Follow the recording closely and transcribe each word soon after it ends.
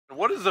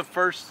What is the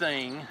first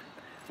thing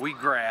we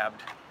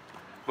grabbed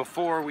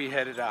before we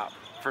headed out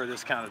for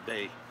this kind of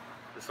day,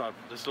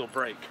 this little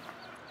break?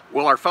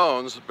 Well, our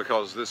phones,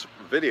 because this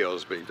video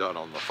is being done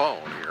on the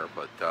phone here,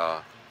 but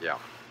yeah.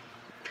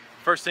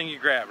 First thing you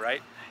grab,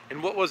 right?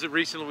 And what was it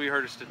recently? We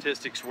heard of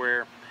statistics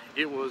where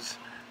it was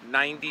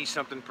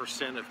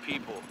 90-something% of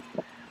people,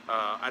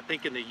 I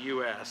think in the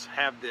US,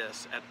 have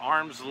this at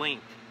arm's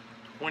length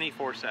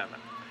 24/7.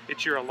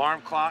 It's your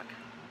alarm clock,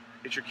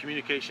 it's your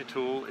communication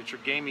tool, it's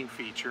your gaming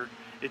feature,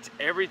 it's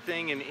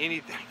everything and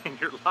anything in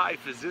your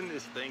life is in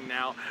this thing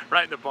now,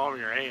 right in the palm of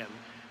your hand.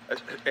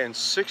 And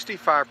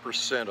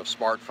 65% of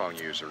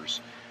smartphone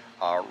users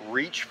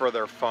reach for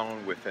their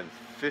phone within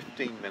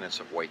 15 minutes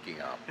of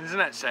waking up. Isn't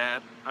that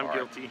sad? I'm All right.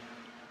 guilty.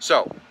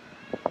 So,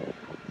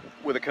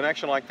 with a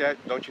connection like that,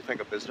 don't you think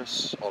a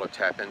business ought to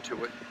tap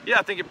into it? Yeah,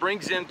 I think it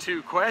brings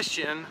into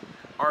question,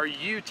 are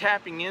you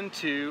tapping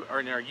into, or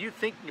are you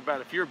thinking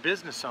about, if you're a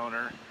business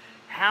owner,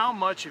 how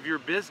much of your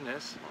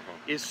business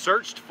is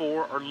searched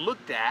for or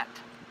looked at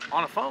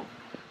on a phone?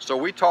 So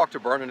we talked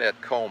to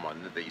Bernadette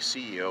Coleman, the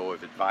CEO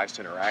of Advice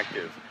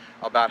Interactive,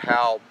 about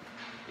how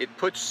it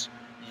puts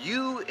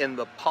you in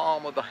the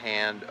palm of the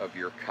hand of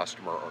your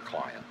customer or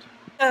client.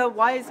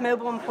 Why is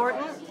mobile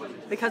important?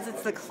 Because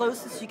it's the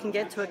closest you can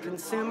get to a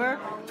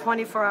consumer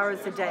 24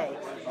 hours a day.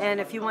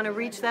 And if you want to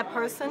reach that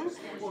person,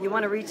 you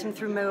want to reach them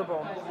through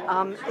mobile.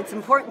 It's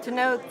important to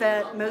note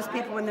that most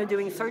people, when they're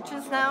doing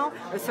searches now,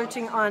 are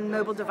searching on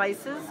mobile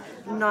devices,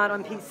 not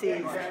on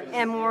PCs.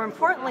 And more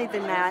importantly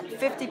than that,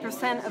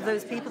 50% of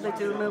those people that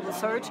do a mobile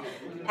search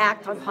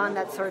act upon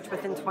that search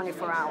within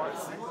 24 hours.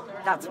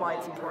 That's why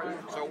it's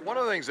important. So one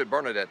of the things that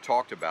Bernadette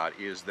talked about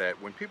is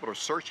that when people are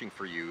searching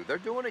for you, they're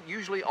doing it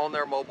usually on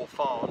their mobile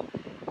phone,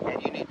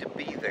 and you need to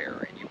be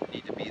there, and you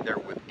need to be there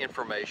with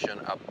information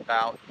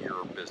about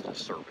your business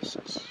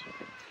services.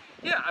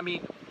 Yeah, I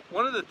mean,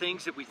 one of the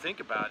things that we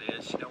think about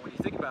is, when you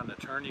think about an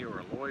attorney or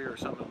a lawyer or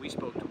something, we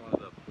spoke to one of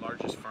the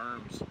largest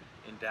firms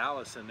in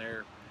Dallas, and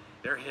their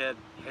head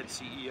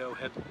CEO,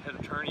 head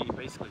attorney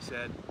basically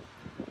said,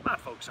 my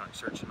folks aren't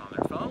searching on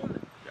their phone.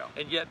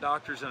 And yet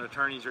doctors and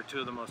attorneys are two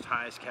of the most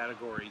highest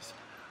categories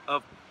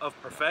of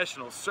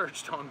professionals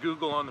searched on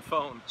Google on the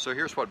phone. So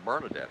here's what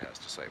Bernadette has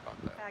to say about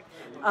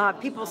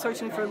that. People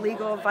searching for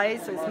legal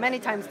advice is many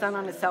times done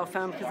on a cell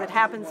phone, because it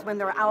happens when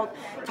they're out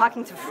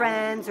talking to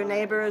friends or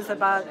neighbors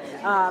about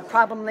a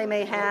problem they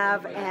may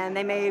have, and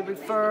they may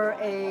refer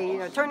an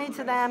attorney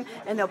to them,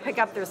 and they'll pick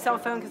up their cell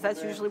phone because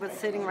that's usually what's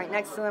sitting right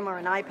next to them, or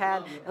an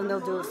iPad, and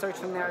they'll do a search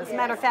from there. As a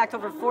matter of fact,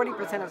 over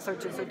 40% of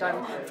searches are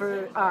done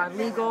for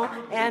legal,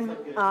 and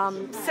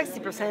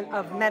 60%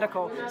 of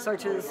medical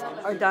searches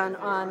are done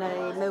on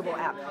a mobile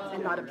app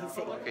and not a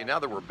PC. Okay, now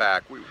that we're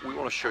back, we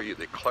want to show you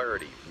the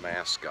Clairiti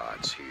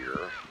mascots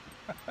here.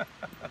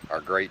 Our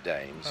Great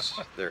Danes.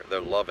 They're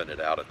loving it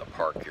out in the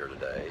park here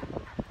today.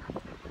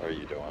 What are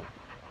you doing?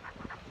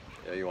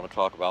 Yeah, you want to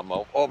talk about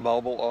mobile? Oh,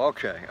 mobile.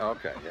 Okay,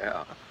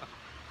 yeah.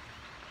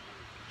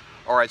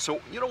 All right, so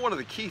one of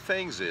the key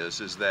things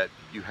is that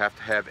you have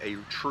to have a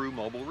true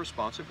mobile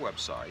responsive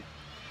website,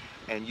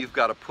 and you've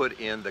got to put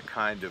in the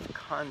kind of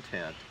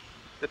content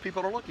that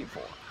people are looking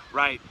for.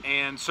 Right,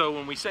 and so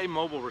when we say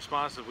mobile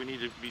responsive, we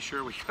need to be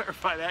sure we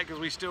clarify that, because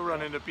we still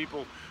run into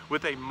people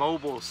with a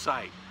mobile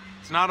site.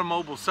 It's not a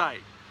mobile site.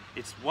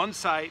 It's one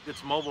site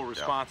that's mobile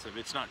responsive.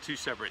 It's not two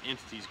separate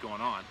entities going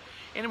on.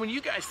 And when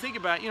you guys think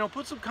about,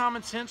 put some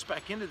common sense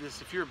back into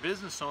this. If you're a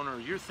business owner or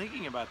you're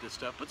thinking about this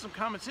stuff, put some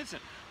common sense in.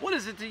 What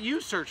is it that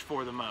you search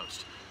for the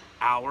most?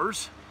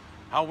 Hours,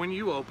 when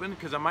you open,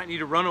 because I might need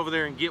to run over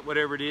there and get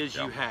whatever it is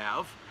you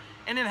have.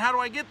 And then how do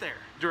I get there?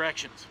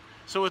 Directions.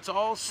 So it's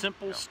all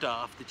simple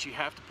stuff that you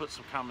have to put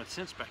some common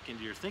sense back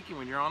into your thinking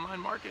when your online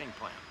marketing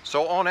plan.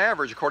 So on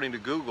average, according to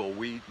Google,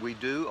 we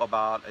do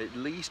about at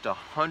least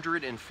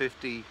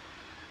 150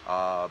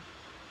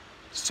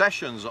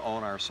 sessions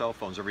on our cell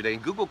phones every day.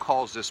 And Google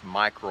calls this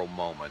micro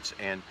moments.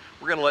 And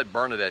we're going to let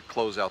Bernadette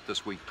close out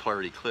this week's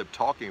Clairiti Clip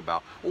talking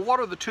about, well,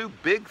 what are the two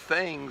big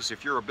things,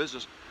 if you're a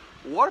business,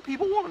 what do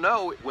people want to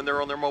know when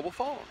they're on their mobile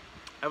phone?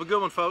 Have a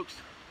good one, folks.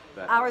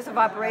 Hours of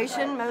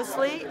operation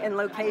mostly, and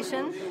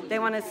location. They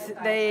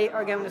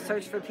are going to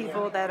search for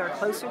people that are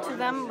closer to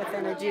them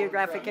within a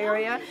geographic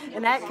area,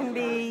 and that can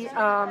be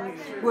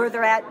where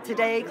they're at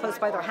today, close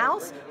by their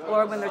house,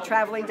 or when they're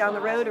traveling down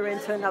the road or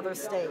into another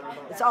state.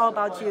 It's all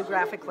about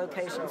geographic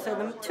location. So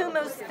the two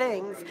most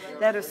things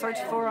that are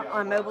searched for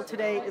on mobile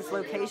today is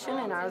location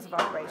and hours of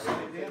operation.